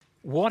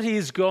What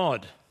is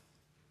God?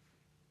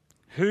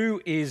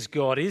 Who is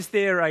God? Is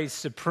there a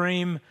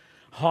supreme,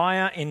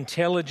 higher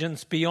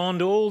intelligence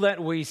beyond all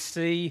that we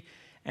see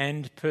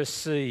and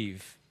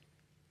perceive?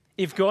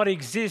 If God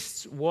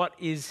exists, what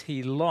is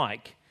he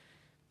like?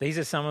 These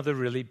are some of the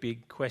really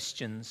big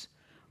questions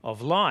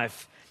of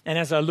life. And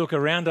as I look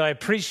around, I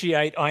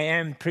appreciate I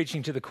am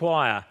preaching to the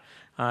choir.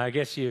 I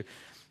guess you're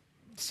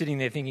sitting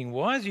there thinking,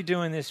 why is he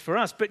doing this for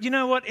us? But you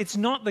know what? It's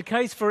not the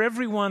case for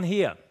everyone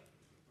here.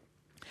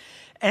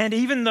 And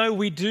even though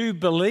we do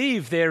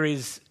believe there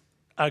is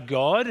a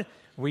God,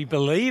 we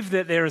believe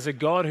that there is a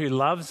God who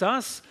loves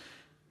us,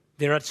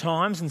 there are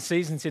times and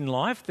seasons in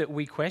life that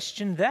we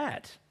question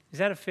that. Is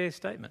that a fair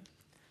statement?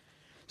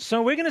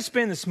 So we're going to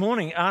spend this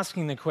morning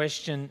asking the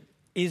question,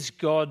 is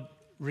God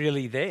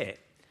really there?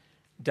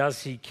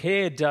 Does he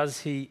care? Does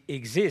he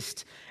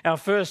exist? Our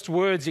first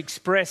words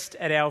expressed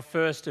at our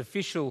first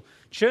official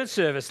church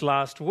service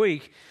last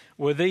week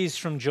were these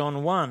from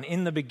John 1.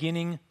 In the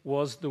beginning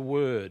was the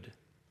Word,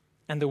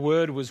 and the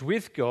Word was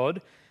with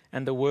God,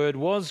 and the Word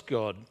was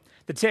God.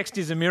 The text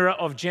is a mirror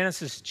of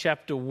Genesis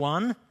chapter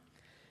 1,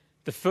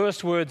 the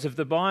first words of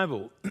the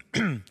Bible.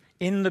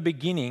 In the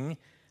beginning,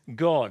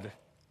 God,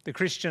 the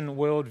Christian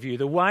worldview.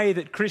 The way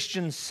that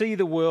Christians see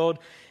the world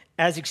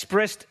as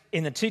expressed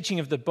in the teaching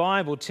of the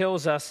Bible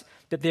tells us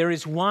that there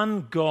is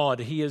one God.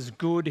 He is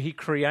good. He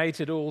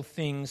created all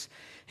things.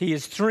 He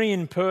is three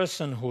in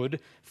personhood,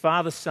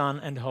 Father, Son,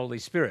 and Holy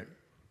Spirit.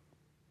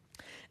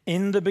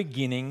 In the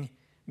beginning,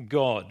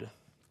 God.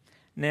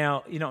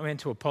 Now, you're not meant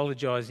to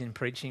apologise in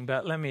preaching,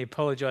 but let me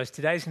apologise.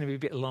 Today's going to be a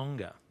bit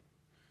longer.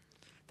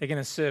 They're going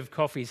to serve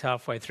coffees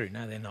halfway through.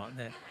 No, they're not.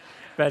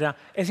 But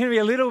it's going to be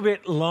a little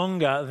bit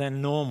longer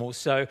than normal,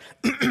 so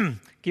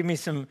give me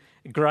some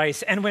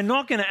grace. And we're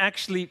not going to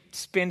actually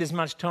spend as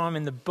much time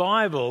in the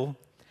Bible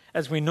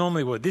as we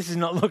normally would. This is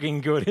not looking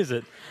good, is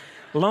it?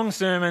 Long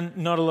sermon,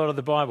 not a lot of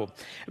the Bible.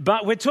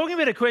 But we're talking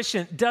about a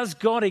question, does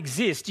God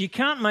exist? You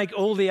can't make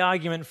all the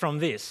argument from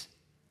this,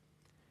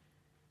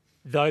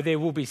 though there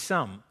will be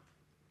some.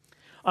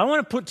 I want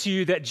to put to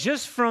you that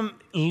just from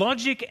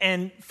logic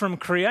and from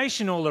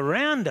creation all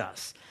around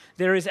us,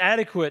 there is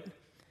adequate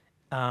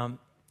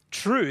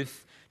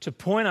truth to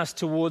point us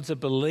towards a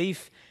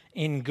belief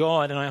in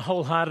God. And I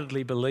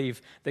wholeheartedly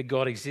believe that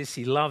God exists.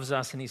 He loves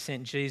us and he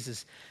sent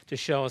Jesus to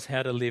show us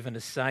how to live and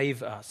to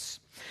save us.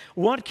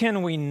 What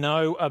can we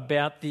know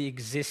about the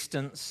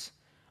existence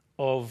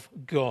of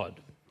God?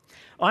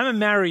 I'm a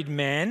married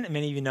man.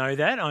 Many of you know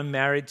that. I'm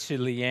married to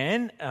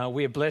Leanne.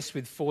 We're blessed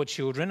with 4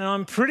 children, and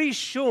I'm pretty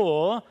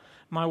sure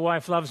my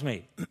wife loves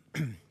me.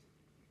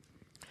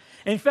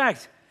 In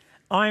fact,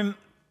 I'm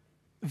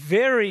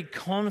very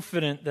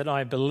confident that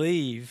I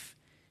believe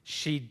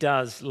she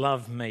does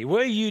love me.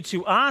 Were you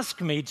to ask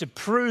me to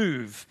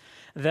prove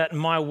that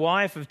my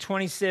wife of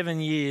 27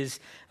 years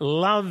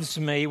loves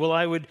me, well,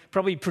 I would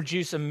probably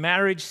produce a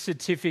marriage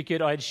certificate.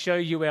 I'd show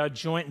you our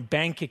joint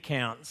bank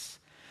accounts.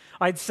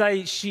 I'd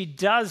say she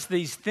does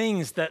these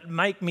things that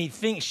make me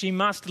think she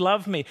must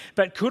love me.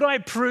 But could I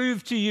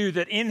prove to you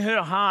that in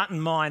her heart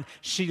and mind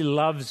she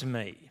loves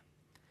me?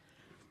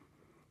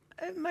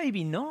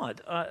 Maybe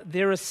not.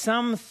 There are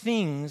some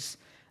things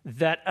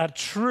that are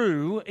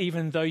true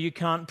even though you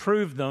can't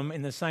prove them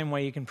in the same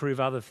way you can prove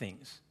other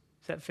things.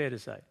 Is that fair to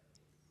say?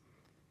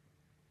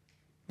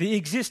 The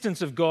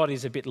existence of God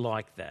is a bit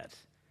like that.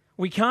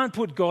 We can't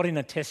put God in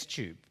a test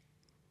tube.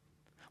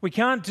 We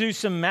can't do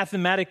some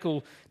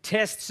mathematical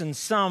tests and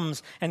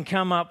sums and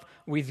come up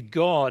with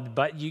God,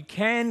 but you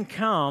can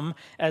come,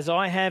 as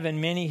I have and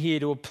many here,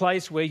 to a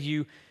place where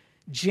you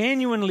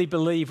genuinely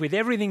believe with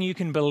everything you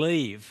can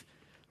believe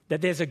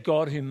that there's a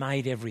God who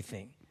made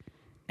everything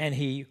and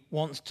he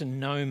wants to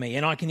know me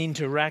and I can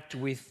interact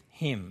with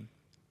him.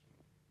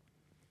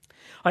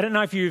 I don't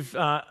know if you've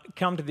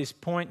come to this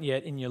point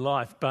yet in your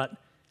life, but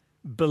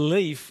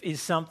belief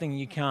is something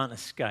you can't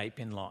escape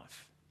in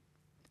life.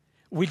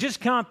 We just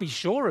can't be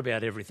sure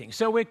about everything.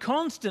 So we're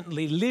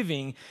constantly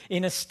living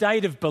in a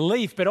state of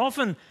belief, but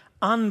often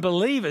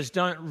unbelievers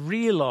don't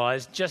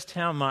realise just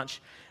how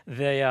much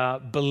they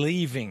are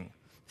believing,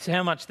 so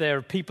how much they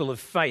are people of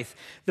faith.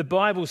 The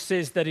Bible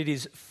says that it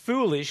is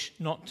foolish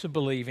not to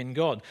believe in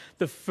God.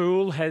 The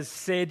fool has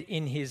said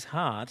in his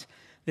heart,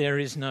 there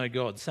is no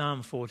God.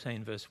 Psalm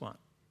 14 verse 1.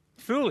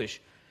 Foolish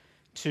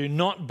to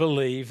not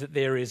believe that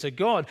there is a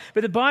God.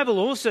 But the Bible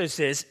also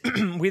says,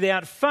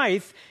 without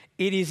faith,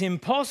 it is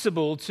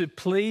impossible to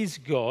please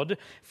God,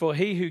 for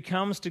he who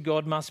comes to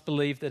God must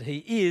believe that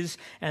he is,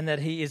 and that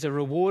he is a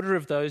rewarder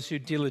of those who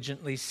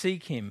diligently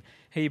seek him.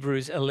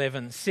 Hebrews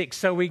 11:6.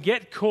 So we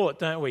get caught,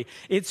 don't we?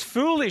 It's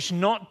foolish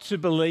not to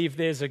believe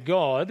there's a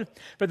God,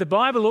 but the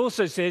Bible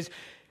also says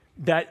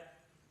that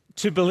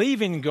to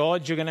believe in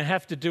God, you're going to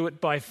have to do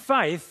it by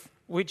faith,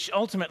 which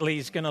ultimately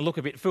is going to look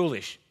a bit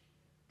foolish.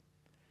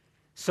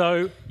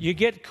 So you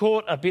get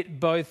caught a bit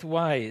both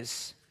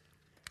ways.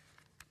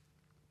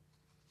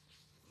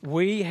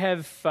 We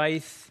have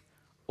faith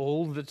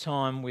all the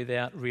time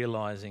without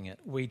realizing it.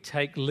 We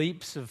take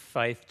leaps of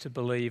faith to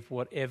believe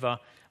whatever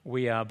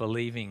we are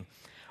believing.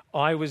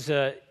 I was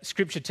a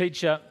scripture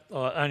teacher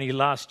only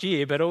last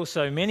year, but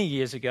also many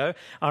years ago.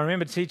 I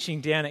remember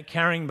teaching down at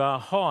Caringbah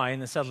High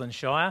in the Sutherland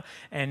Shire,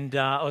 and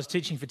I was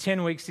teaching for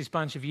 10 weeks this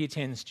bunch of Year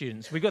 10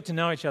 students. We got to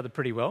know each other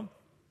pretty well.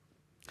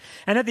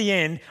 And at the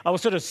end, I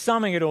was sort of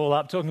summing it all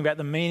up, talking about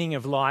the meaning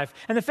of life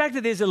and the fact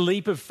that there's a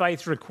leap of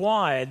faith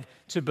required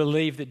to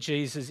believe that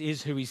Jesus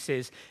is who he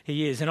says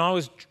he is. And I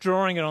was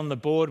drawing it on the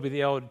board with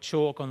the old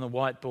chalk on the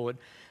whiteboard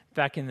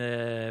back in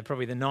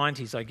probably the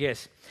 90s, I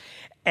guess.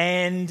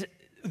 And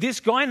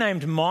this guy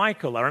named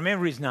Michael, I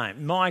remember his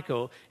name,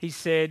 Michael, he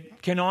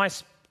said, "Can I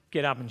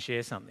get up and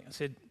share something?" I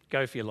said,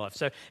 "Go for your life."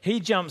 So he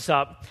jumps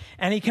up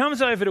and he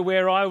comes over to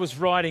where I was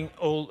writing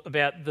all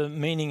about the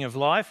meaning of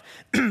life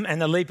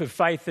and the leap of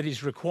faith that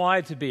is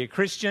required to be a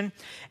Christian.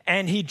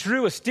 And he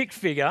drew a stick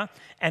figure,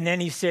 and then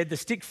he said the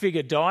stick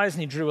figure dies,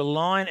 and he drew a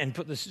line and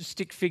put the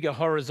stick figure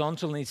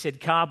horizontal, and he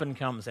said carbon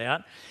comes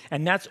out.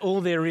 And that's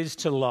all there is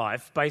to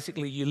life.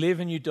 Basically, you live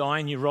and you die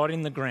and you rot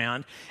in the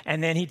ground.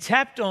 And then he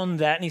tapped on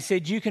that and he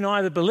said, you can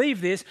either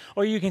believe this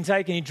or you can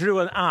take, and he drew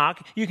an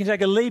arc, you can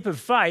take a leap of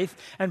faith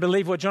and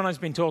believe what Jono's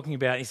been talking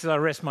about. He said, "I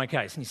rest my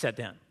case." And he sat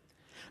down.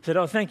 I said,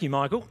 "Oh, thank you,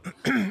 Michael."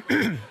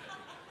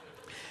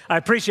 I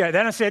appreciate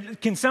that. I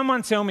said, "Can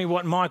someone tell me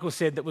what Michael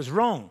said that was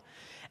wrong?"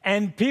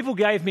 And people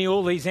gave me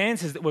all these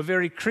answers that were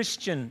very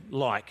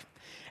Christian-like.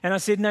 And I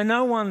said,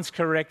 no one's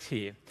correct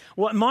here.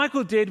 What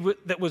Michael did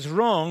that was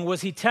wrong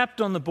was he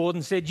tapped on the board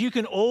and said, you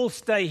can all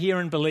stay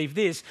here and believe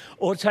this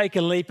or take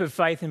a leap of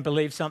faith and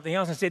believe something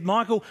else. I said,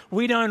 Michael,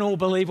 we don't all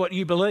believe what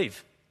you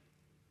believe.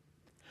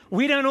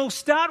 We don't all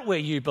start where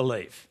you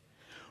believe.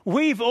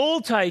 We've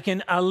all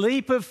taken a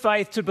leap of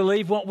faith to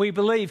believe what we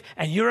believe,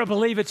 and you're a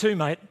believer too,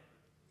 mate.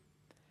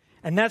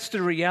 And that's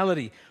the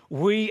reality.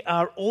 We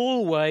are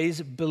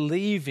always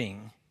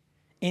believing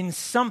in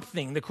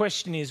something. The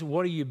question is,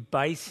 what are you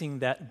basing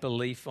that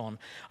belief on?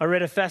 I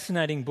read a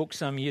fascinating book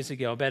some years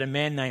ago about a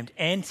man named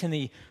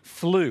Antony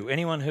Flew.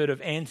 Anyone heard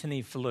of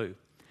Antony Flew?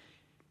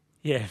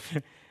 Yeah,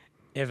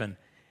 Evan.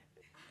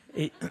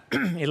 He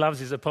loves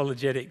his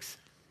apologetics.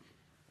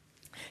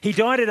 He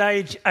died at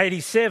age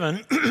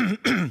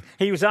 87.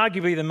 He was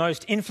arguably the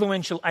most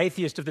influential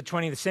atheist of the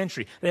 20th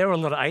century. There were a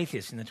lot of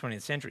atheists in the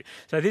 20th century.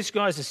 So this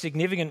guy's a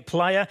significant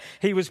player.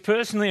 He was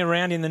personally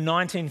around in the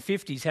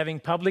 1950s having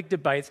public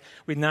debates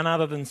with none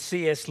other than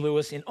C.S.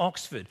 Lewis in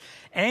Oxford.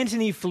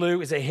 Antony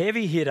Flew is a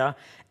heavy hitter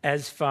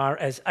as far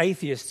as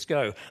atheists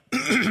go.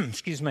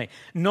 Excuse me.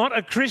 Not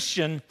a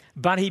Christian,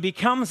 but he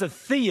becomes a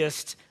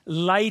theist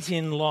late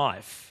in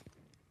life.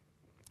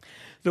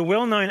 The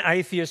well-known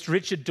atheist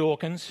Richard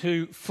Dawkins,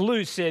 who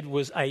Flew said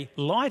was a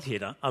light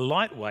hitter, a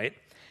lightweight,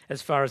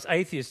 as far as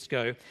atheists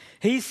go,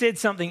 he said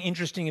something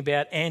interesting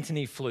about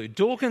Antony Flew.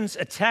 Dawkins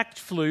attacked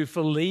Flew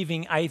for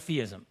leaving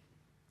atheism,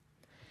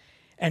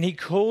 and he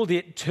called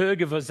it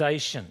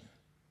tergiversation.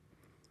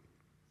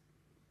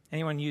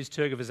 Anyone use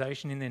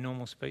tergiversation in their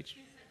normal speech?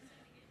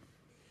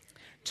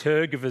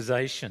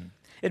 Tergiversation.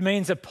 It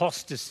means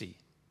apostasy.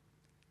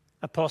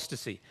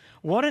 Apostasy.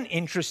 What an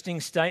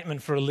interesting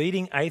statement for a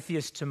leading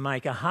atheist to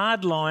make. A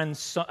hardline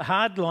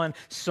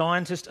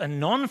scientist, a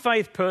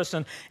non-faith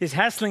person, is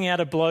hassling out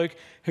a bloke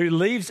who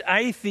leaves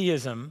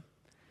atheism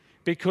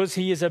because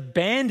he is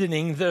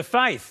abandoning the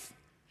faith.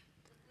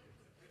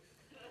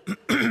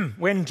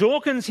 When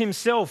Dawkins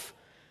himself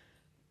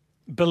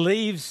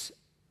believes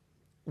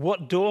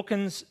what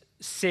Dawkins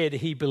said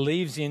he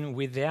believes in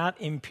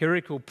without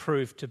empirical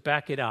proof to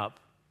back it up,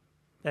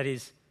 that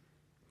is,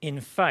 in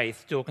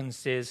faith, Dawkins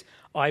says,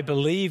 I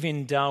believe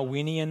in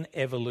Darwinian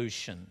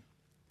evolution.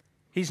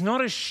 He's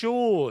not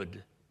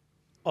assured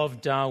of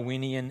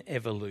Darwinian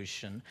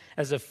evolution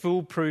as a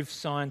foolproof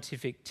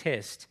scientific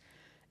test.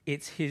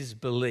 It's his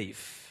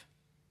belief.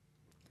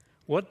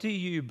 What do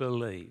you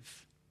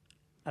believe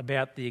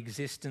about the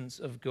existence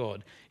of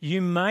God?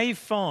 You may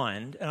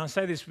find, and I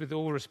say this with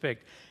all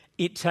respect,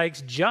 it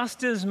takes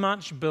just as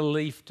much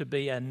belief to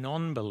be a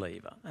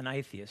non-believer, an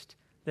atheist,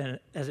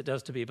 as it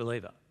does to be a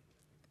believer.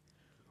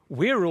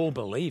 We're all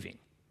believing.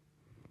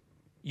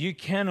 You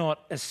cannot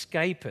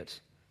escape it.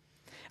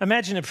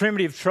 Imagine a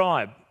primitive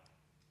tribe.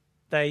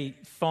 They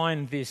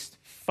find this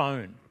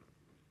phone.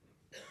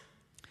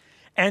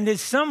 And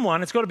there's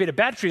someone, it's got a bit of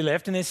battery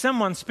left, and there's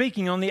someone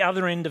speaking on the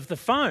other end of the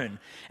phone.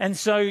 And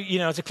so,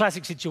 it's a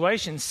classic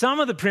situation. Some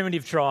of the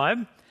primitive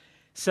tribe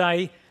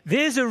say,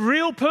 there's a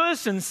real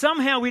person.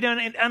 Somehow we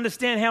don't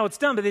understand how it's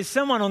done, but there's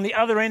someone on the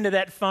other end of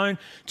that phone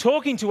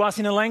talking to us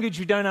in a language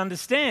we don't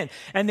understand.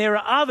 And there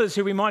are others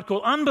who we might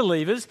call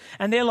unbelievers,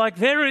 and they're like,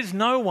 there is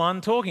no one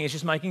talking. It's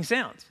just making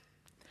sounds.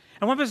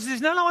 And one person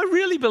says, no, I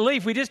really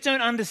believe. We just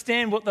don't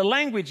understand what the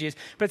language is.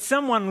 But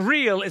someone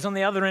real is on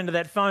the other end of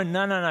that phone.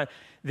 No.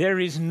 There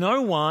is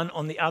no one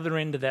on the other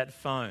end of that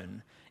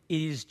phone.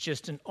 It is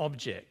just an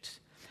object.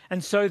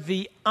 And so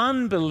the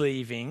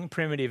unbelieving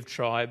primitive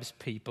tribes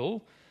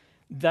people,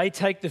 they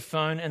take the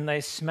phone and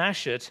they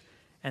smash it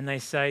and they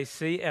say,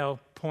 see, our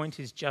point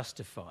is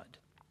justified.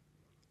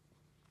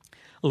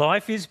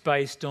 Life is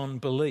based on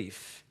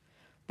belief.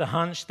 the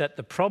hunch that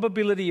the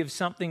probability of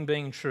something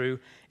being true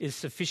is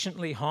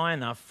sufficiently high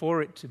enough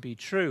for it to be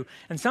true.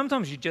 And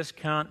sometimes you just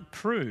can't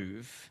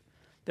prove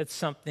that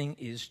something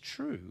is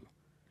true.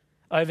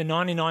 Well over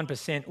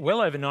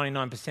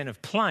 99%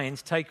 of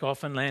planes take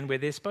off and land where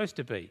they're supposed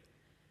to be.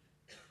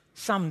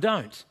 Some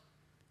don't.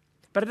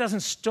 But it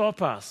doesn't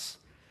stop us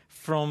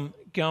from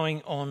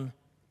going on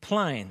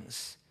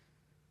planes.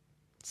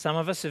 Some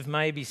of us have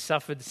maybe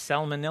suffered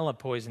salmonella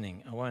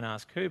poisoning. I won't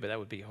ask who, but that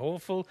would be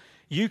awful.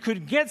 You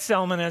could get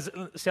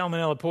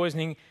salmonella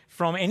poisoning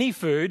from any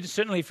food,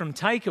 certainly from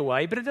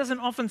takeaway, but it doesn't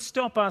often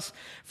stop us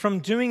from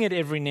doing it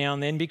every now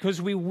and then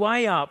because we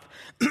weigh up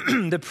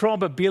the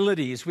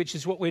probabilities, which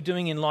is what we're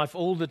doing in life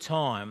all the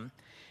time,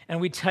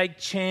 and we take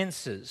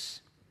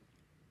chances.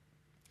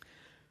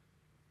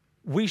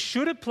 We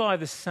should apply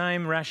the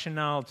same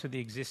rationale to the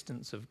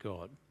existence of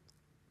God.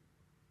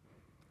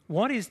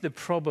 What is the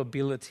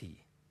probability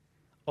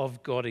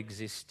of God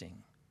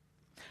existing?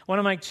 I want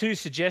to make two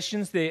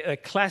suggestions. They're a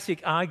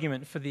classic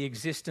argument for the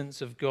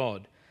existence of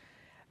God,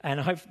 and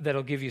I hope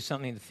that'll give you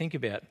something to think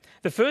about.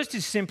 The first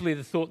is simply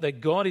the thought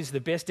that God is the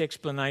best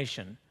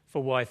explanation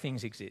for why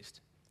things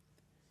exist.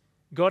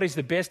 God is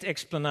the best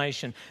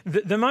explanation.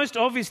 The most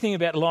obvious thing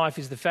about life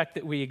is the fact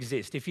that we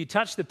exist. If you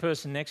touch the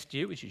person next to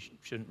you, which you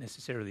shouldn't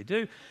necessarily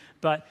do,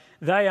 but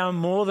they are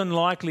more than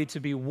likely to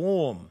be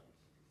warm,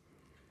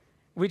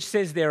 which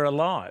says they're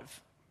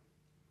alive.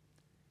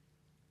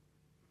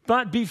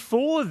 But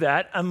before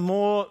that, a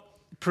more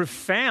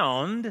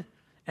profound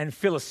and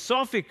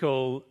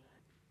philosophical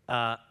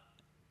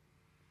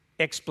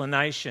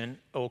explanation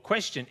or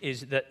question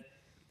is that,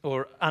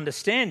 or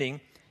understanding,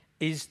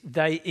 is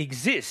they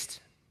exist.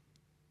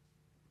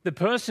 The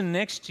person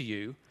next to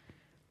you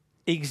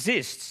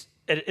exists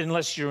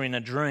unless you're in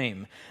a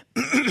dream.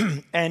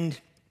 And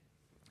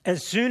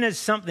as soon as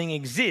something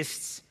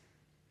exists,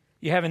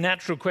 you have a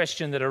natural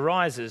question that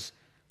arises.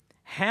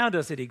 How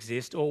does it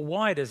exist, or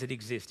why does it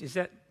exist? Is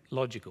that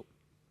logical?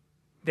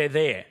 They're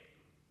there.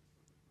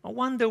 I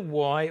wonder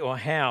why or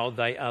how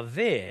they are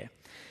there.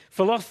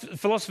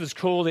 Philosophers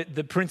call it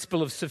the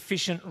principle of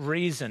sufficient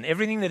reason.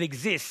 Everything that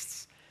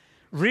exists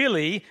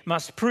really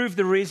must prove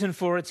the reason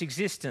for its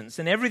existence,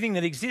 and everything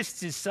that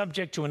exists is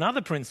subject to another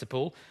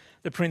principle,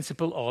 the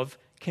principle of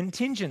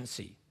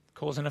contingency,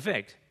 cause and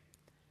effect.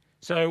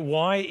 So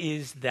why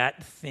is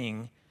that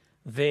thing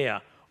there?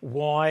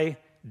 Why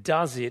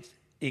does it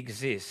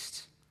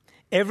exist?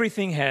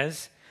 Everything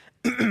has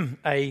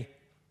a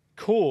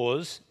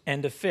cause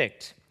and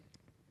effect.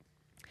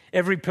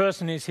 Every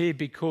person is here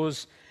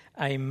because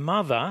a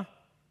mother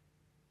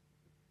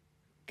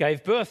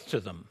gave birth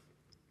to them.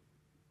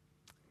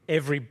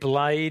 Every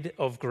blade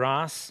of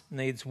grass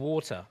needs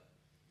water.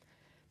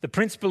 The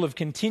principle of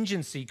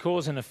contingency,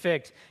 cause and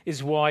effect,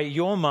 is why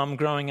your mum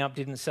growing up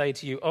didn't say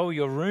to you, "Oh,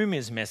 your room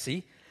is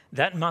messy.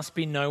 That must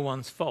be no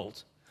one's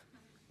fault."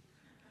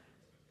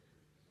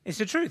 It's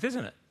the truth,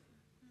 isn't it?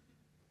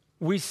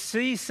 We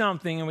see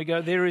something and we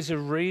go, there is a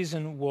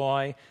reason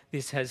why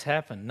this has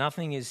happened.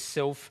 Nothing is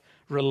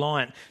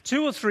self-reliant.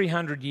 200 or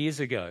 300 years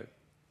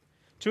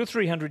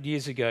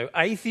ago,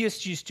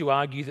 atheists used to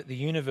argue that the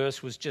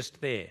universe was just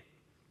there.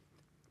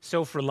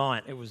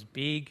 Self-reliant. It was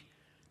big.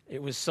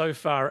 It was so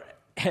far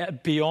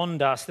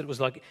beyond us that it was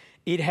like,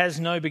 it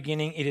has no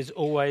beginning. It has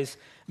always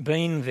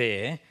been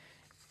there.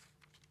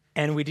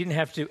 And we didn't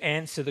have to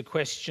answer the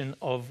question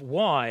of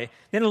why.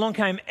 Then along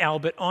came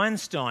Albert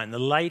Einstein, the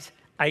late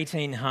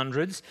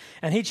 1800s,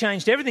 and he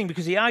changed everything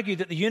because he argued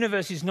that the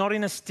universe is not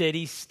in a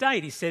steady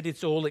state. He said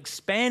it's all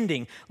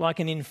expanding like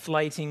an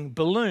inflating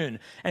balloon.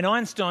 And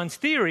Einstein's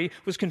theory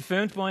was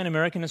confirmed by an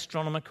American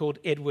astronomer called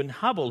Edwin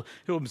Hubble,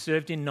 who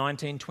observed in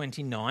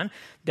 1929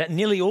 that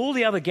nearly all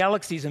the other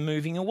galaxies are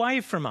moving away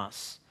from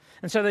us.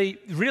 And so they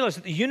realised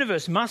that the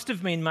universe must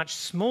have been much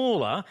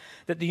smaller,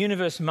 that the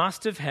universe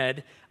must have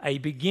had a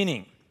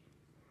beginning.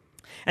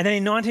 And then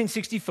in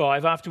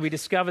 1965, after we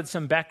discovered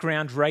some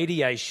background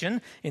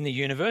radiation in the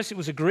universe, it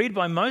was agreed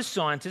by most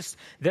scientists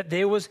that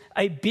there was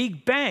a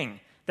big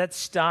bang that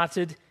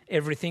started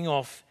everything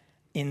off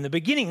in the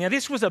beginning. Now,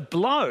 this was a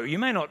blow. You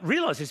may not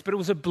realise this, but it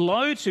was a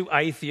blow to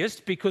atheists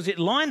because it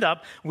lined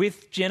up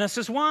with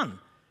Genesis 1,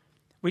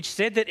 which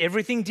said that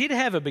everything did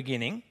have a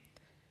beginning.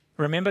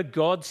 Remember,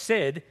 God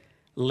said,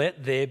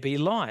 "Let there be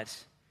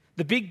light."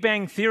 The Big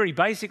Bang Theory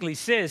basically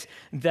says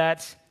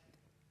that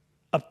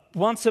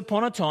once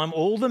upon a time,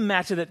 all the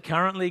matter that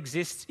currently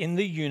exists in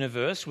the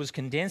universe was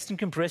condensed and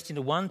compressed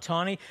into one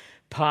tiny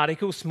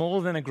particle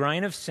smaller than a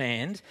grain of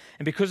sand,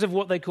 and because of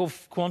what they call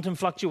quantum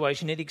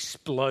fluctuation, it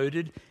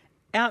exploded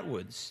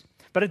outwards.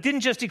 But it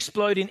didn't just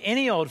explode in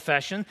any old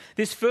fashion.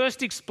 This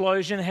first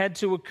explosion had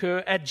to occur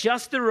at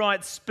just the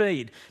right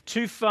speed.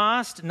 Too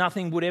fast,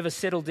 nothing would ever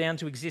settle down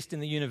to exist in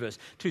the universe.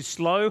 Too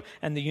slow,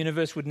 and the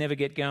universe would never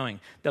get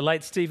going. The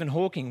late Stephen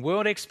Hawking,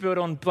 world expert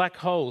on black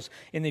holes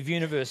in the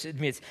universe,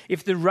 admits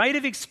if the rate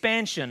of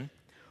expansion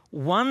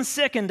 1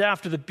 second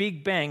after the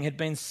Big Bang had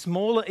been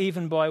smaller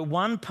even by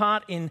 1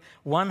 part in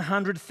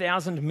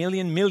 100,000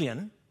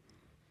 million,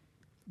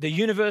 the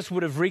universe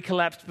would have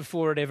recollapsed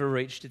before it ever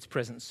reached its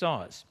present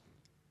size.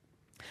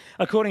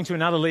 According to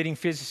another leading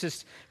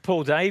physicist,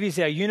 Paul Davies,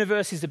 our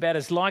universe is about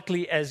as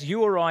likely as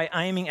you or I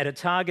aiming at a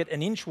target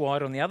an inch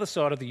wide on the other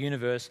side of the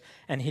universe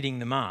and hitting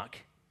the mark.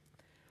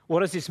 What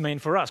does this mean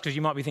for us? Because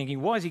you might be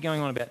thinking, why is he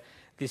going on about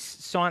this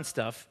science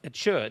stuff at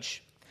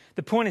church?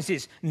 The point is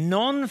this: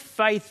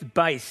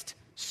 non-faith-based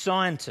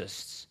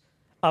scientists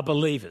are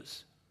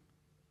believers.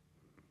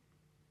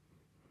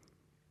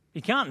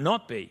 You can't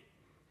not be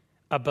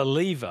a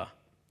believer.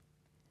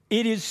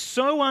 It is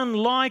so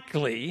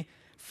unlikely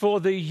for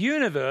the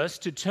universe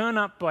to turn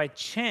up by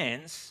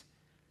chance.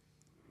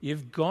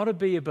 You've got to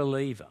be a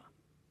believer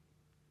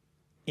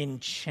in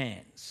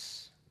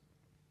chance.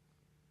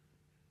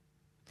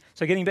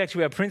 So getting back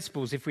to our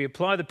principles, if we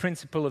apply the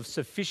principle of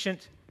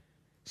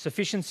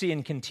sufficiency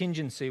and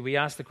contingency, we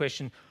ask the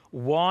question,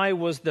 why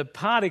was the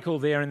particle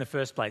there in the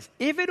first place?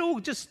 If it all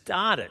just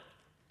started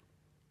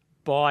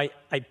by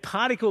a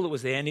particle that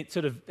was there and it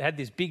sort of had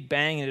this big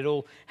bang and it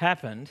all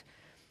happened,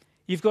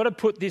 you've got to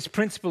put this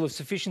principle of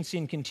sufficiency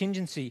and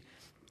contingency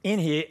in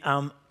here.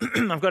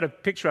 I've got a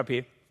picture up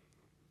here.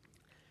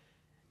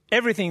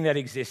 Everything that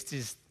exists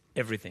is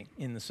everything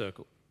in the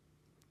circle.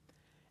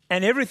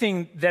 And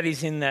everything that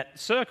is in that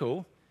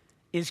circle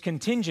is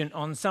contingent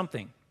on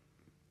something.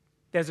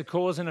 There's a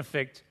cause and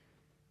effect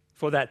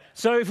for that.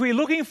 So if we're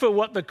looking for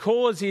what the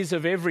cause is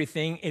of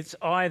everything, it's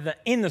either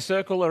in the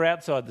circle or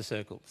outside the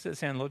circle. Does that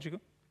sound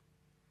logical?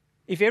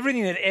 If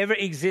everything that ever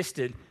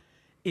existed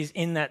is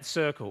in that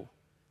circle,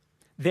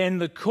 then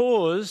the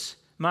cause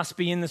must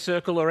be in the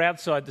circle or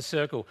outside the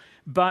circle.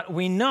 But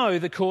we know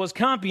the cause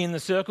can't be in the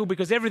circle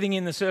because everything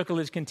in the circle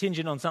is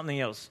contingent on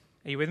something else.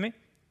 Are you with me?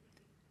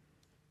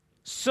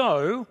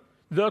 So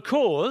the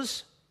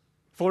cause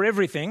for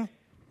everything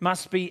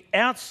must be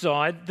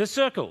outside the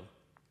circle.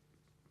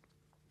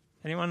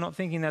 Anyone not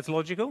thinking that's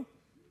logical?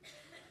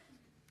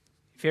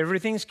 If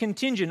everything's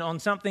contingent on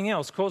something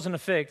else, cause and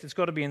effect, it's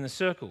got to be in the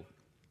circle.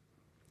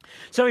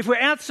 So if we're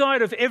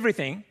outside of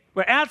everything,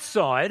 we're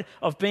outside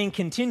of being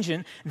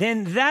contingent,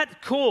 then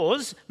that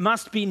cause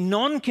must be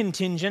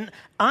non-contingent,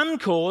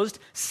 uncaused,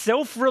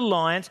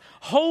 self-reliant,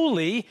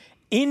 wholly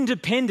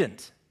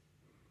independent.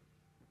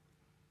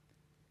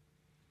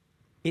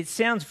 It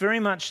sounds very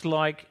much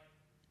like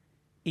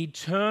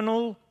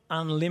eternal,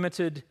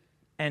 unlimited,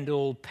 and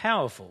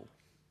all-powerful,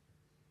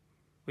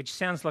 which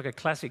sounds like a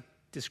classic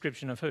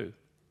description of who?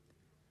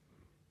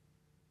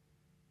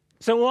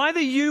 So either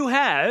you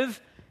have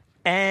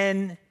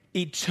an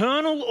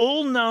eternal,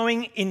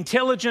 all-knowing,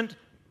 intelligent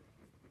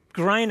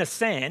grain of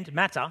sand,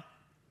 matter,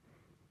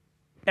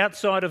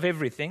 outside of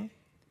everything,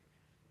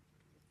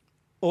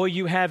 or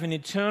you have an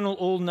eternal,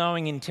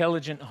 all-knowing,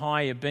 intelligent,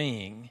 higher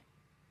being,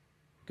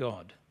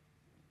 God.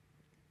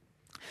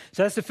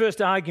 So that's the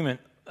first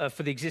argument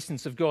for the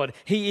existence of God.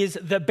 He is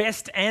the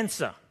best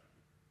answer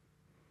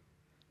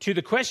to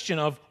the question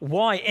of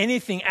why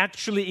anything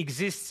actually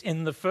exists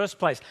in the first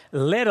place,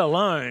 let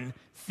alone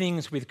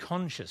things with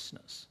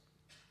consciousness.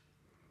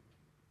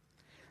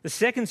 The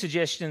second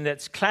suggestion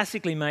that's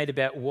classically made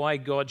about why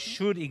God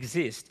should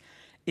exist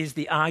is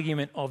the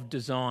argument of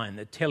design,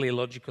 the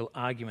teleological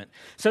argument.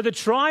 So the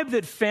tribe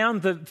that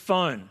found the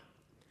phone,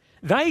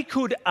 they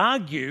could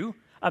argue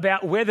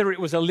about whether it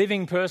was a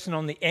living person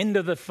on the end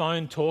of the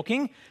phone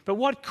talking, but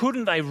what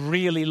couldn't they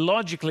really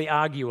logically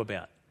argue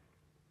about?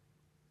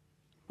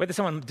 Whether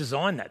someone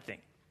designed that thing.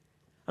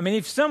 I mean,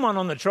 if someone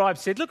on the tribe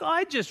said, look,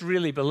 I just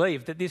really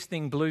believe that this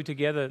thing blew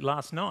together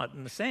last night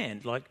in the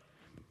sand, like,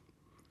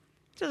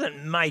 it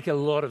doesn't make a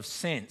lot of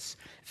sense.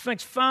 It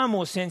makes far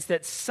more sense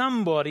that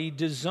somebody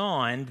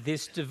designed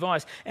this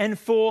device. And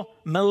for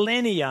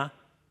millennia,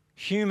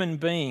 human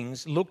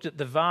beings looked at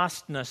the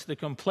vastness, the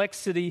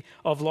complexity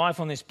of life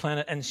on this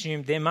planet and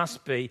assumed there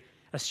must be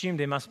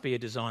a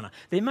designer.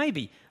 There may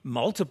be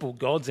multiple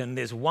gods and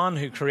there's one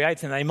who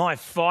creates, and they might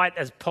fight,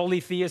 as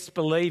polytheists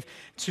believe,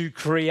 to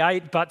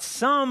create, but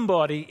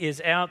somebody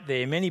is out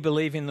there. Many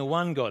believe in the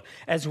one God,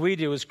 as we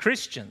do as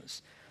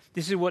Christians.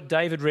 This is what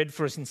David read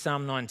for us in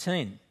Psalm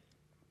 19.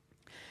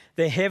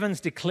 The heavens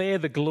declare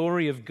the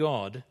glory of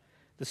God.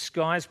 The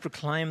skies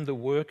proclaim the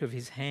work of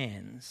his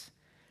hands.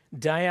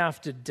 Day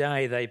after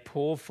day they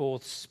pour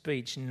forth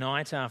speech.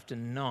 Night after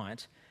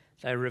night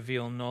they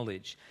reveal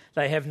knowledge.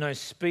 They have no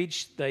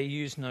speech, they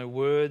use no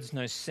words,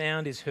 no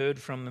sound is heard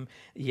from them,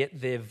 yet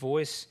their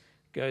voice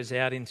goes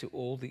out into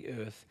all the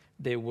earth,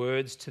 their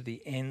words to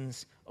the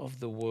ends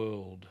of the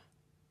world.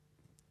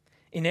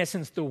 In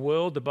essence, the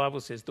world, the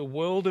Bible says, the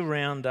world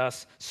around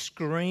us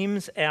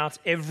screams out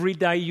every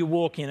day you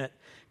walk in it,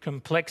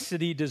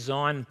 complexity,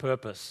 design,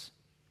 purpose.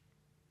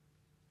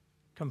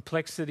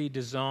 Complexity,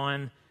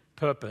 design,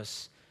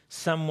 purpose.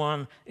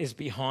 Someone is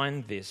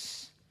behind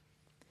this.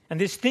 And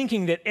this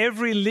thinking that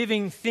every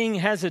living thing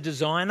has a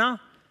designer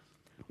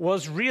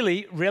was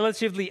really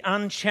relatively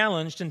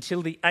unchallenged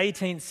until the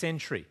 18th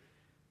century,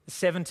 the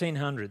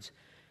 1700s,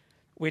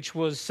 which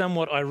was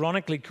somewhat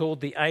ironically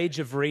called the Age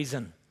of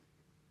Reason,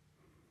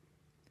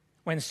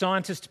 when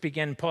scientists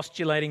began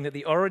postulating that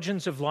the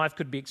origins of life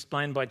could be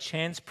explained by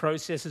chance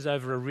processes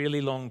over a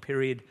really long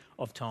period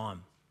of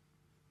time.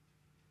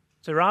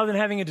 So rather than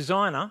having a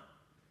designer,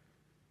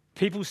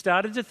 people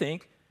started to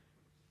think,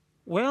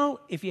 well,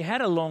 if you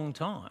had a long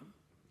time,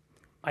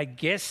 I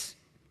guess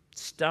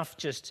stuff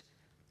just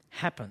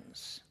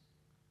happens.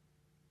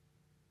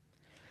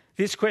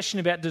 This question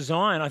about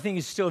design, I think,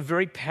 is still a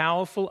very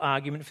powerful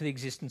argument for the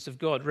existence of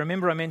God.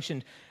 Remember I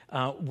mentioned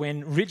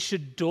when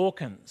Richard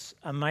Dawkins,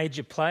 a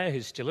major player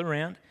who's still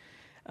around,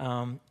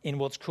 in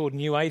what's called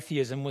New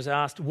Atheism, was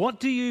asked, what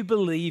do you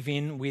believe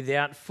in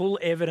without full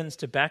evidence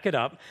to back it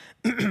up?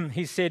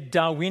 He said,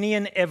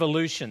 Darwinian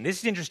evolution. This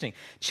is interesting.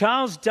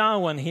 Charles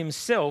Darwin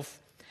himself,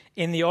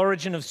 in The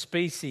Origin of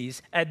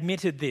Species,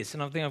 admitted this,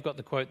 and I think I've got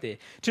the quote there.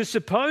 To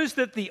suppose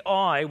that the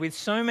eye, with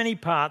so many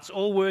parts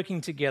all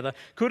working together,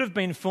 could have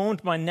been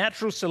formed by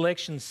natural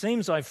selection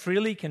seems, I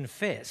freely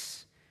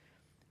confess,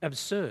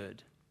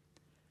 absurd.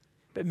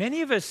 But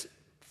many of us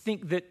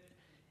think that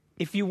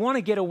if you want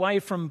to get away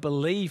from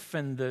belief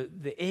and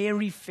the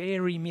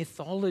airy-fairy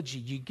mythology,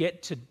 you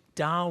get to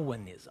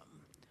Darwinism,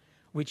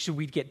 which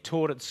we get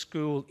taught at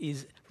school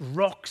is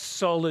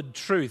rock-solid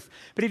truth.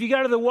 But if you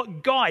go to the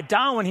guy,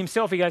 Darwin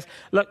himself, he goes,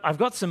 look, I've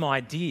got some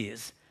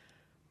ideas,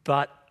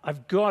 but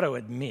I've got to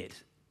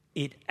admit,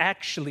 it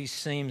actually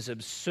seems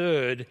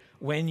absurd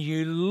when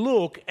you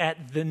look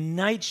at the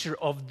nature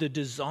of the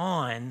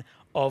design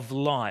of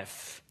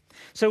life.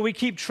 So we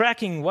keep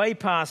tracking way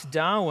past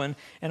Darwin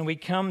and we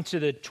come to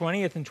the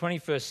 20th and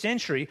 21st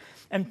century,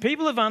 and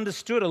people have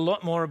understood a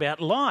lot more about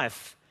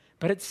life,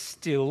 but it's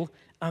still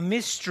a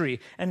mystery.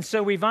 And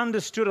so we've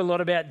understood a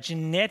lot about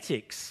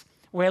genetics,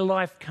 where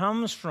life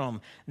comes from,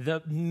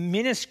 the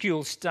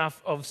minuscule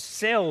stuff of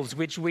cells,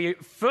 which we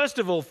first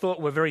of all thought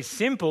were very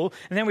simple,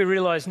 and then we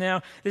realise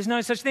now there's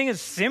no such thing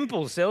as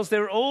simple cells.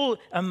 They're all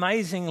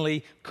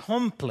amazingly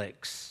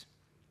complex.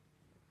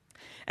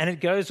 And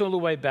it goes all the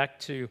way back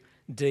to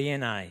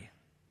DNA.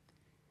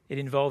 It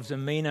involves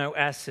amino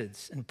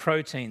acids and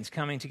proteins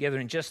coming together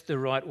in just the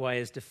right way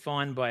as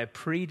defined by a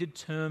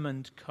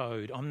predetermined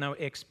code. I'm no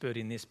expert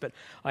in this, but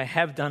I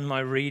have done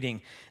my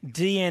reading.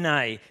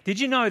 DNA. Did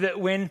you know that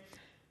when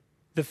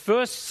the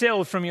first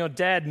cell from your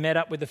dad met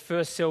up with the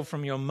first cell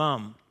from your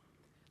mum,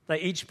 they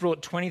each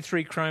brought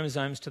 23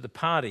 chromosomes to the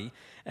party,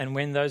 and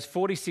when those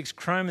 46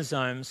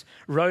 chromosomes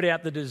wrote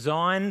out the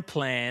design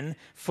plan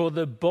for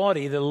the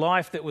body, the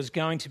life that was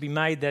going to be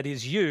made, that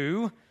is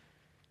you,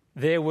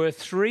 there were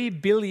 3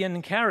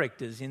 billion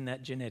characters in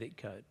that genetic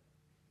code.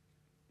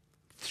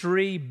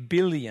 3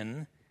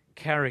 billion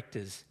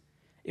characters.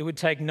 It would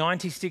take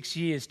 96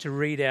 years to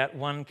read out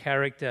one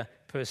character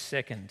per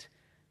second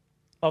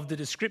of the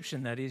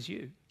description that is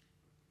you.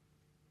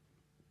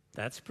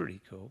 That's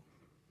pretty cool.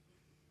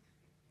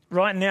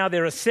 Right now,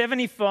 there are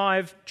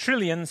 75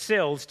 trillion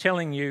cells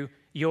telling you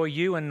you're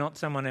you and not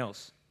someone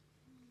else.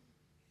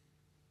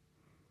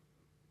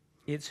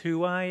 It's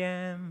who I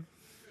am.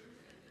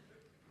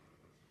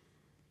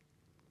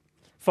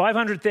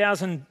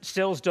 500,000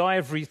 cells die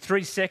every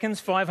 3 seconds.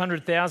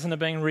 500,000 are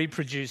being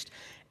reproduced.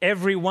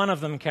 Every one of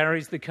them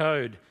carries the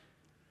code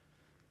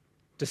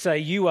to say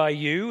you are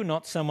you,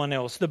 not someone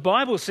else. The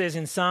Bible says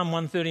in Psalm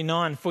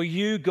 139, "For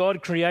you,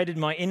 God, created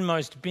my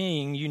inmost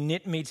being. You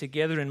knit me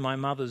together in my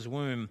mother's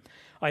womb.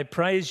 I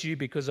praise you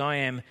because I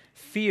am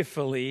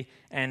fearfully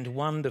and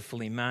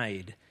wonderfully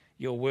made.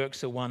 Your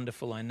works are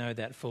wonderful, I know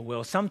that full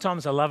well."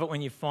 Sometimes I love it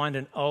when you find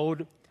an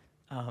old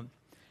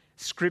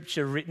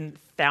scripture written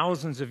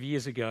thousands of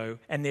years ago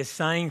and they're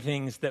saying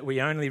things that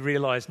we only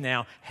realise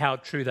now how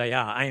true they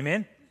are.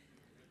 Amen?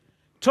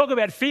 Talk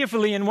about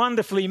fearfully and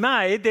wonderfully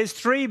made. There's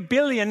 3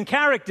 billion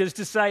characters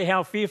to say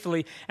how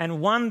fearfully and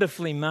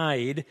wonderfully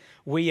made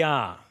we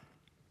are.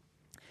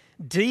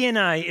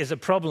 DNA is a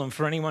problem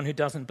for anyone who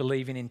doesn't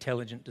believe in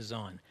intelligent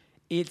design.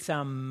 It's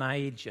a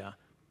major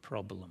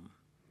problem.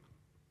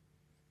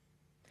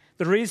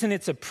 The reason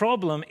it's a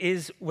problem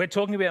is we're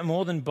talking about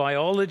more than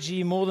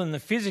biology, more than the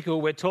physical.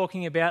 We're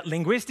talking about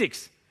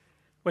linguistics.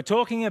 We're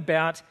talking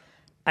about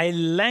a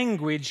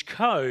language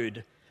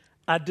code,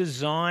 a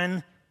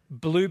design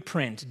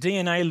blueprint.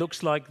 DNA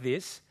looks like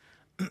this.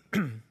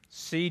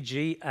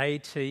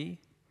 C-G-A-T,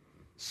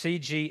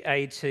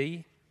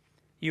 C-G-A-T.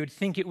 You would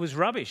think it was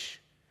rubbish.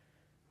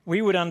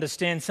 We would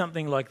understand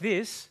something like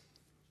this.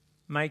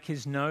 Make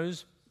his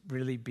nose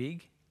really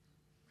big.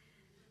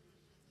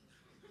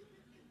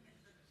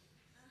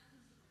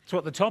 That's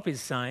what the top is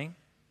saying.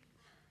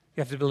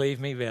 You have to believe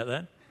me about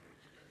that.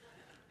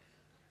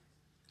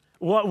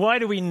 Why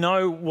do we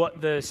know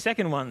what the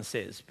second one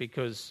says?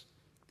 Because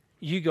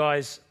you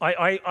guys,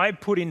 I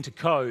put into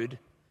code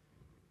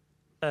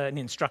an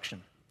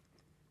instruction.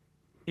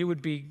 It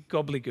would be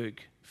gobbledygook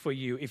for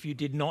you if you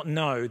did not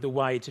know the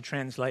way to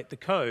translate the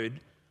code,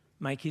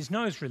 make his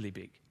nose really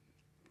big.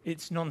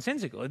 It's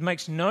nonsensical. It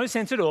makes no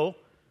sense at all,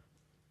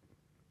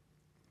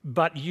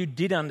 but you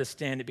did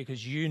understand it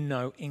because you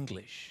know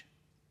English.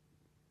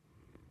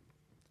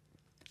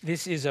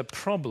 This is a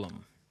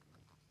problem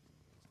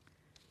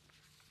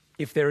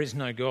if there is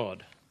no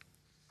God.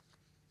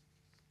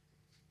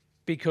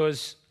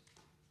 Because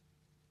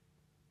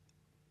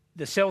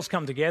the cells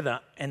come together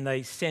and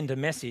they send a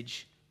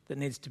message that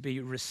needs to be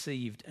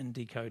received and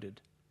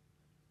decoded.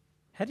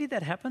 How did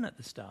that happen at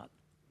the start?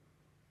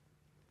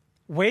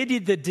 Where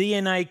did the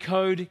DNA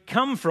code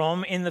come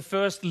from in the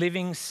first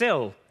living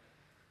cell?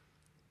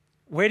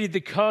 Where did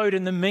the code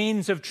and the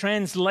means of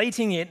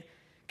translating it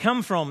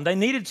come from? They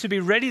needed to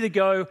be ready to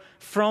go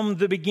from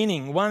the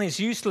beginning. One is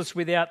useless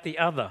without the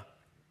other.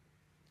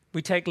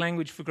 We take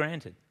language for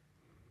granted.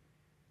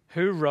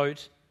 Who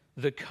wrote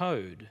the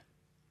code?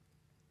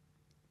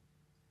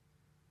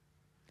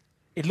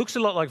 It looks a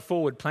lot like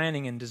forward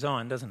planning and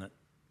design, doesn't it?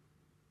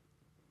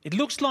 It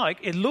looks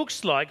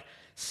like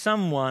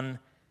someone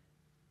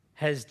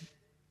has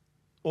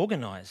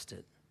organised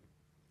it.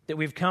 That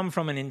we've come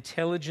from an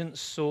intelligent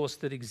source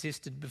that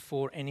existed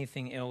before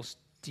anything else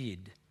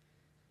did.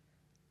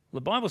 The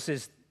Bible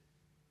says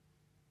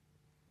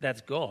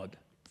that's God.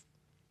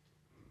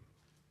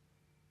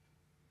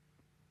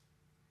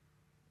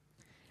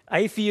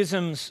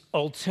 Atheism's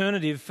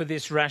alternative for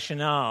this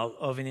rationale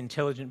of an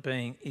intelligent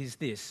being is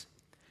this: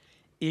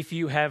 if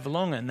you have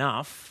long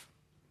enough,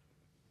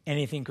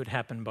 anything could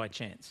happen by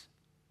chance.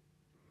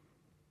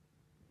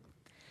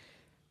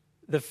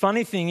 The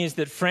funny thing is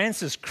that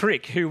Francis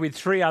Crick, who with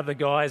three other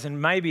guys and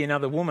maybe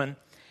another woman,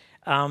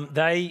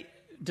 they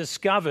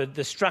discovered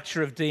the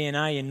structure of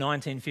DNA in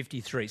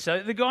 1953.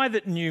 So the guy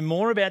that knew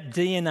more about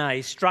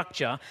DNA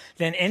structure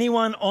than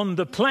anyone on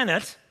the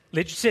planet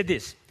said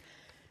this: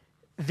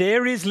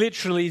 there is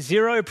literally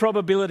zero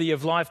probability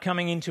of life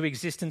coming into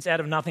existence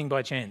out of nothing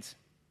by chance.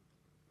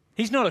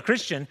 He's not a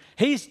Christian.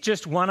 He's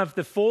just one of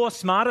the four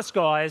smartest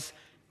guys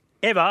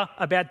ever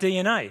about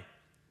DNA.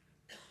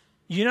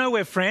 You know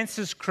where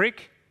Francis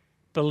Crick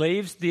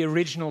believes the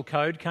original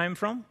code came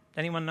from?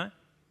 Anyone know?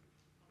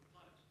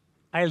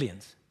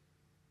 Aliens.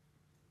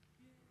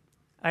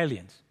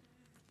 Aliens.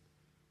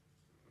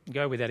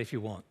 Go with that if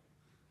you want.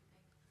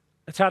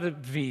 It's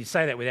hard for you to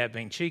say that without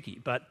being cheeky,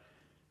 but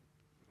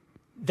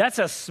that's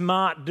a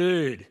smart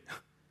dude.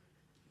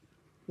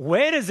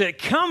 Where does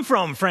it come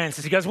from,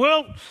 Francis? He goes,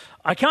 well,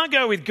 I can't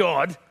go with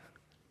God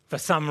for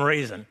some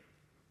reason.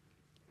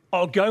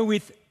 I'll go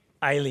with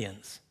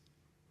aliens.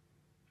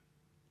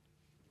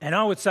 And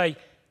I would say,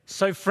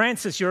 so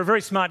Francis, you're a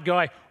very smart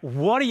guy.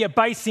 What are you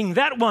basing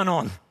that one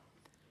on?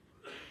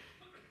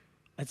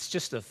 It's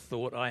just a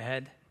thought I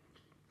had.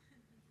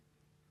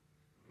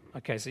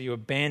 Okay, so you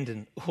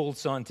abandon all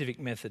scientific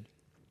method.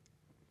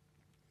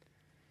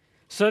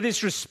 So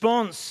this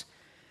response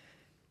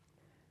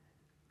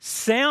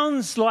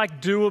sounds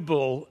like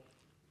doable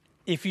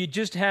if you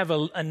just have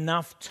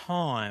enough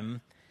time.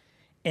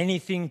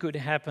 Anything could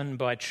happen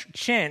by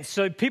chance.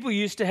 So people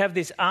used to have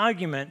this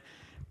argument,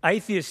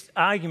 atheist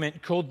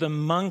argument, called the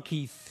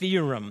monkey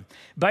theorem.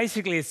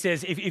 Basically, it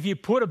says if you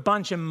put a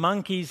bunch of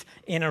monkeys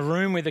in a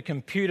room with a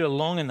computer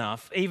long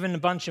enough, even a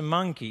bunch of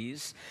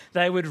monkeys,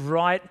 they would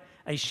write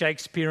a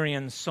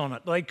Shakespearean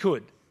sonnet. They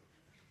could.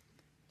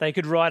 They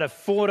could write a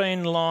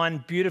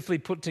 14-line, beautifully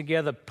put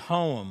together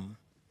poem.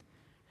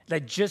 They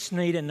just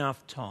need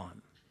enough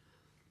time.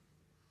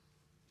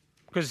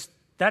 Because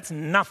that's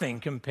nothing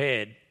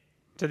compared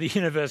to the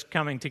universe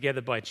coming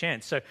together by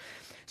chance.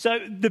 So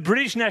the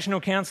British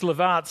National Council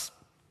of Arts,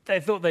 they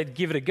thought they'd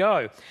give it a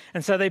go.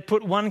 And so they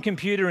put one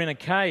computer in a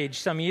cage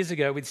some years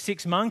ago with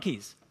 6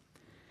 monkeys.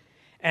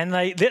 And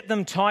they let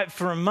them type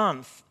for a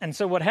month. And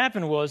so what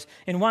happened was,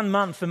 in 1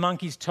 month, the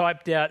monkeys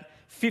typed out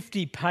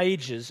 50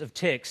 pages of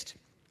text.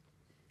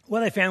 What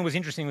they found was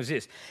interesting was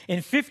this.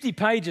 In 50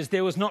 pages,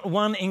 there was not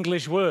one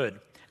English word.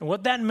 And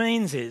what that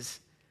means is,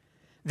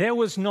 there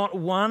was not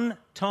one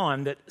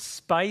time that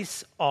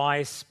space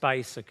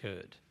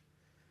occurred.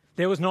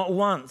 There was not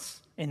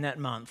once in that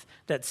month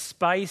that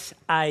space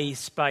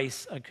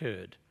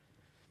occurred.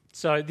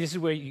 So this is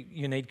where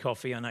you need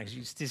coffee, I know, 'cause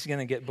this is going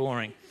to get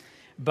boring.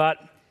 But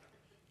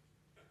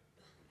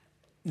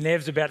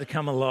Nev's about to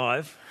come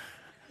alive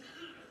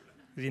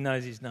because he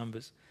knows his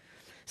numbers.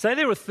 Say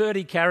there were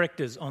 30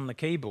 characters on the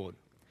keyboard.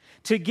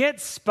 To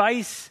get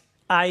space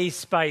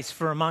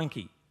for a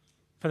monkey,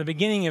 for the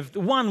beginning of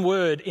one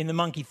word in the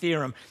monkey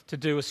theorem to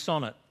do a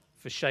sonnet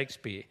for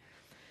Shakespeare,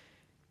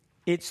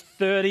 it's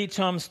 30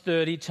 times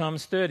 30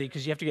 times 30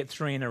 because you have to get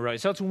 3 in a row.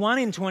 So it's 1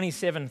 in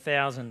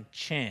 27,000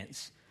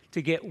 chance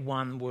to get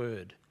one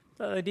word.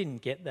 So they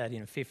didn't get that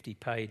in 50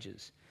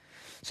 pages.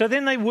 So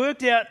then they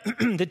worked out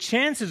the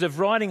chances of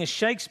writing a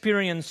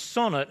Shakespearean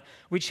sonnet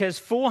which has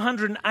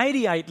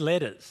 488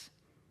 letters,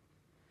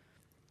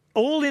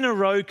 all in a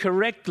row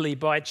correctly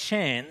by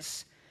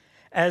chance,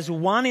 as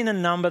 1 in a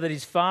number that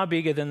is far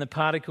bigger than the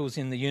particles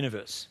in the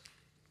universe.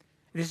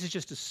 This is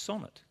just a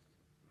sonnet.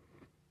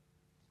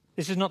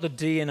 This is not the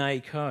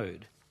DNA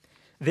code.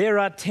 There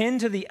are 10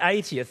 to the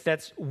 80th,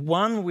 that's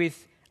 1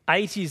 with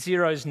 80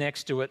 zeros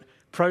next to it,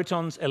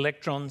 protons,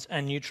 electrons,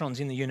 and neutrons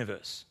in the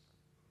universe.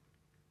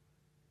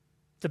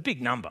 It's a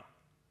big number.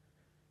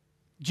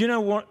 Do you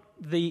know what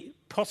the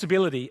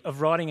possibility of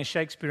writing a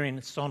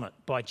Shakespearean sonnet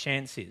by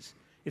chance is?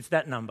 It's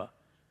that number.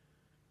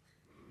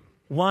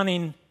 1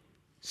 in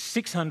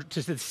 600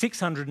 to the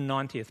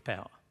 690th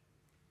power.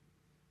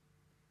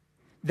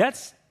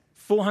 That's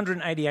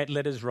 488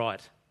 letters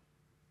right.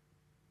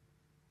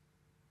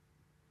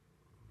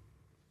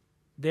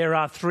 There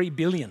are 3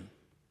 billion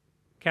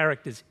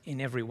characters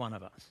in every one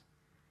of us.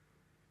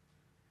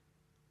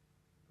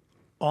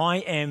 I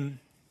am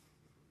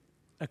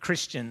a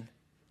Christian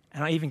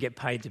and I even get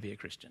paid to be a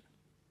Christian.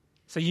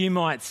 So you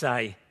might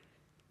say,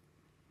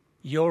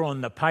 you're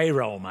on the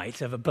payroll,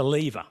 mate, of a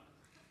believer.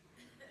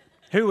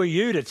 Who are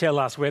you to tell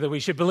us whether we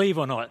should believe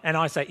or not? And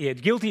I say, yeah,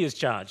 guilty as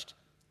charged.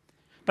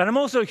 But I'm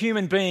also a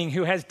human being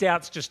who has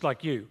doubts just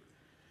like you.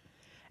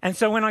 And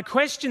so when I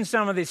question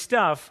some of this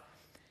stuff,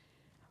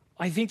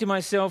 I think to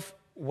myself,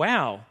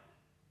 wow,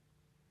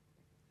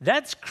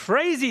 that's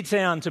crazy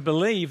town to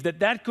believe that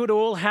that could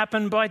all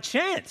happen by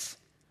chance.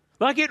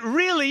 Like it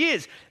really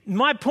is.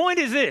 My point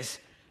is this: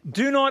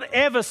 do not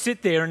ever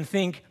sit there and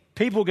think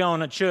people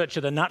going to church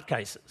are the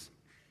nutcases.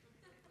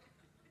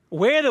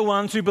 We're the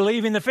ones who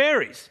believe in the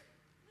fairies.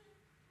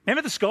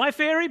 Remember the sky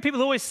fairy?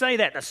 People always say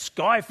that, the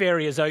sky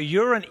fairy, as though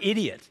you're an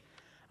idiot.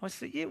 I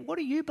say, yeah, what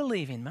do you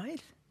believe in,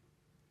 mate?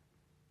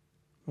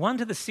 1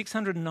 to the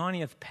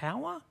 690th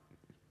power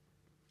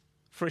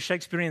for a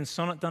Shakespearean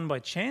sonnet done by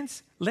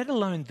chance, let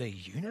alone the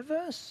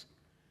universe,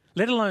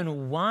 let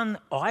alone one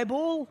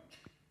eyeball?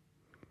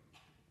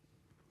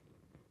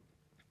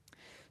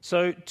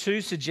 So 2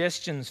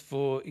 suggestions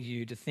for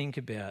you to think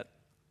about.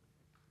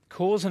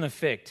 Cause and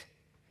effect.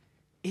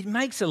 It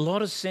makes a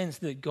lot of sense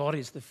that God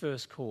is the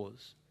first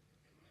cause.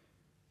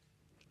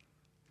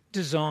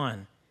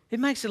 Design.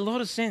 It makes a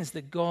lot of sense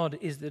that God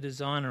is the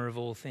designer of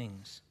all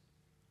things.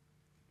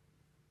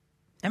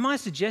 Am I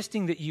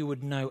suggesting that you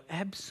would know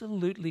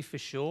absolutely for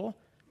sure?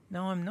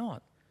 No, I'm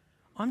not.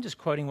 I'm just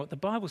quoting what the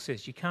Bible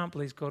says. You can't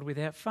please God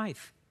without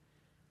faith.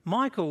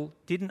 Michael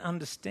didn't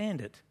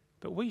understand it,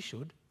 but we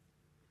should.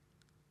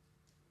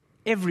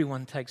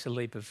 Everyone takes a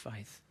leap of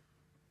faith.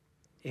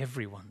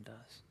 Everyone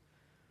does.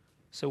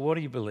 So what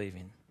do you believe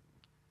in?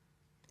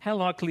 How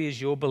likely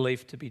is your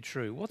belief to be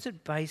true? What's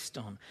it based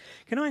on?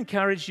 Can I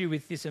encourage you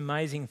with this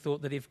amazing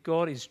thought that if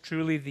God is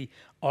truly the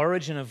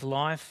origin of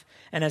life,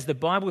 and as the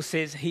Bible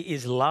says, he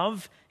is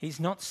love,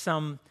 he's not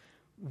some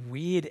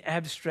weird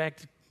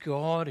abstract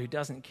God who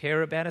doesn't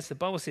care about us. The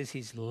Bible says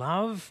he's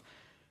love.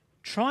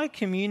 Try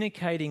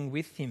communicating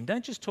with him.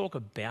 Don't just talk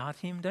about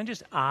him. Don't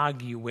just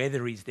argue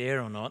whether he's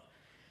there or not.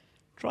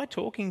 Try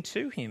talking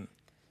to him.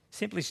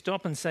 Simply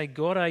stop and say,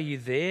 God, are you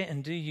there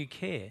and do you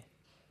care?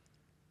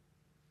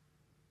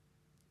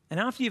 And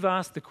after you've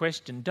asked the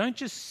question, don't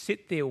just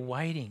sit there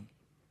waiting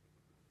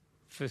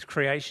for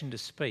creation to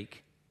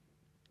speak.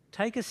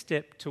 Take a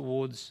step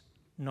towards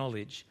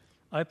knowledge.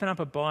 Open up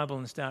a Bible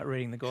and start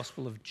reading the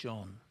Gospel of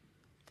John.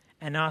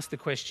 And ask the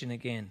question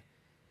again,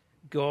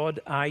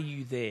 God, are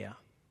you there?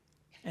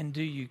 And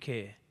do you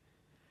care?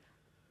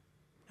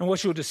 And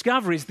what you'll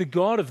discover is the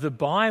God of the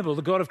Bible,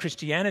 the God of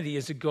Christianity,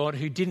 is a God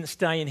who didn't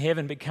stay in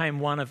heaven, became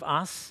one of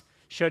us,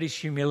 showed his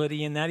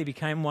humility in that. He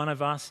became one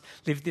of us,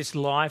 lived this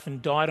life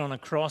and died on a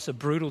cross, a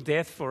brutal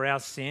death for our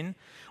sin.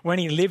 When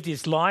he lived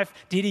his life,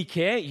 did he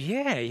care?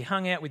 Yeah, he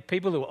hung out with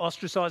people who were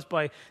ostracized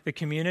by the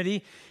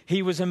community.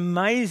 He was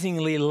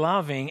amazingly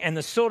loving and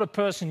the sort of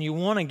person you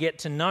want to get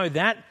to know.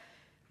 That,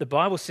 the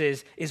Bible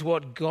says, is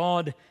what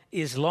God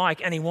is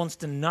like, and he wants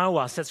to know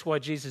us. That's why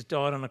Jesus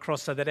died on the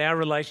cross, so that our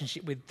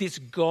relationship with this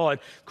God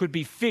could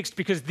be fixed,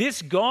 because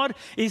this God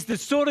is the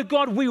sort of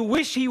God we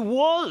wish he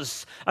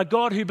was, a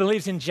God who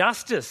believes in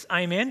justice,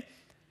 amen?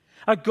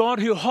 A God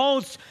who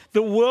holds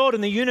the world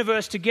and the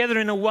universe together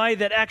in a way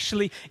that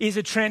actually is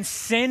a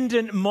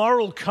transcendent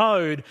moral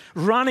code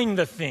running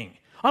the thing.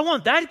 I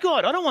want that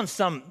God. I don't want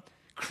some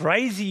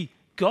crazy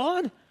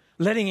God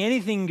letting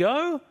anything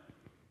go.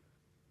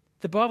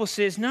 The Bible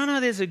says, no,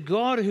 there's a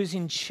God who's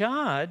in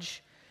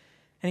charge,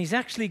 and he's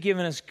actually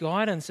given us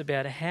guidance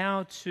about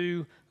how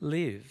to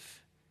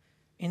live.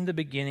 In the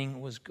beginning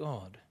was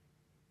God.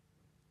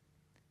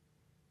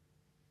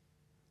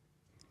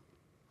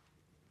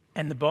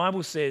 And the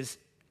Bible says,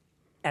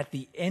 at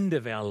the end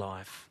of our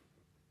life,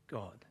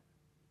 God.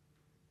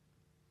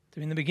 So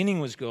in the beginning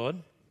was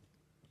God,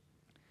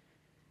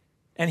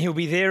 and he'll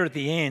be there at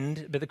the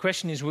end, but the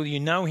question is, will you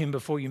know him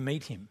before you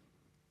meet him?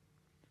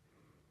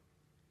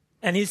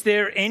 And is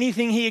there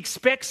anything he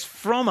expects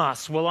from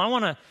us? Well, I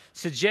want to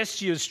suggest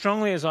to you as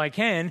strongly as I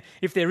can,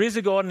 if there is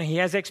a God and he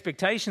has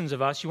expectations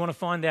of us, you want to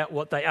find out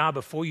what they are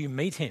before you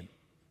meet him.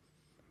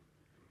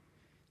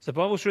 So the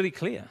Bible's really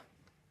clear.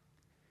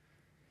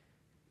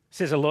 It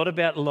says a lot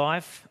about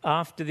life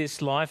after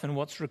this life and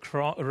what's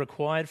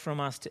required from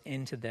us to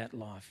enter that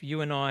life. You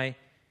and I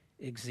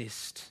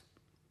exist.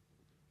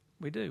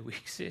 We do. We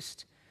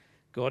exist.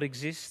 God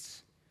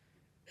exists.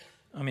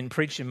 I'm in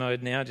preacher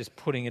mode now, just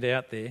putting it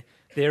out there.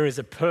 There is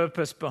a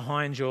purpose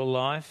behind your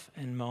life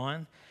and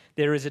mine.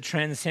 There is a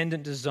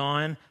transcendent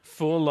design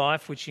for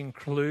life which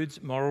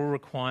includes moral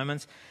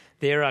requirements.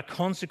 There are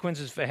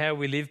consequences for how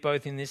we live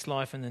both in this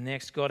life and the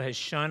next. God has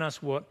shown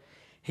us what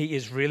he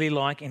is really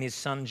like in his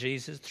Son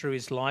Jesus through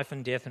his life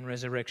and death and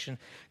resurrection.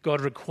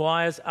 God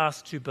requires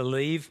us to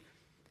believe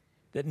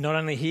that not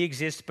only he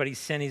exists, but he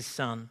sent his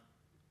Son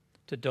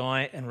to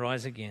die and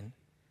rise again.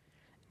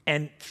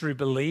 And through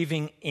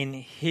believing in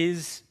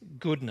his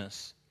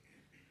goodness,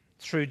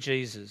 through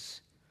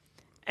Jesus,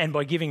 and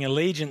by giving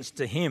allegiance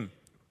to him,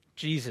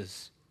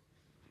 Jesus,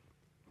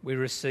 we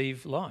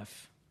receive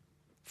life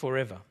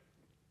forever.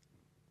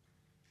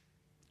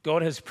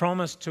 God has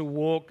promised to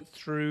walk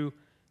through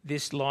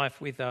this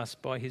life with us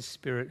by his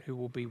Spirit who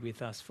will be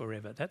with us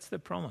forever. That's the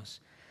promise.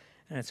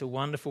 And it's a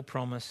wonderful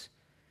promise,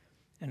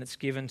 and it's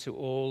given to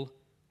all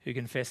who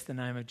confess the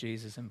name of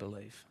Jesus and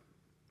believe.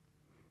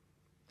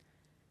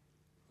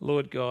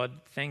 Lord God,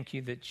 thank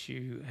you that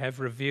you have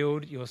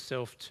revealed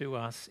yourself to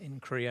us in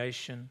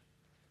creation.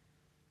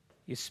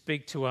 You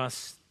speak to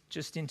us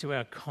just into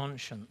our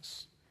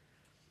conscience.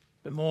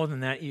 But more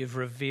than that, you've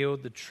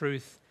revealed the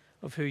truth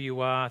of who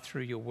you are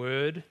through your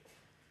word,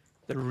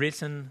 the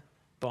written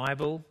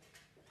Bible.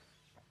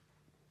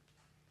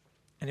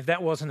 And if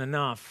that wasn't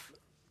enough,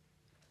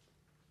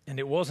 and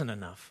it wasn't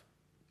enough,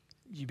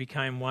 you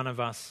became one of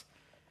us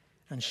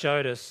and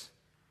showed us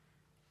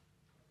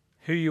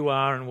who you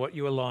are and what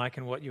you are like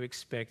and what you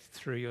expect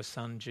through your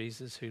Son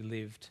Jesus, who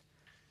lived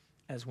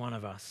as one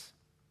of us.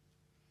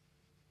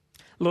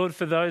 Lord,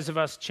 for those of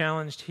us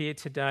challenged here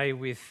today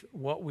with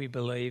what we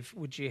believe,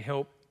 would you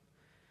help?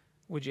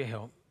 Would you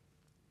help?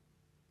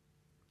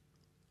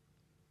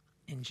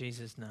 In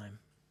Jesus' name,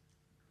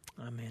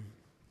 amen.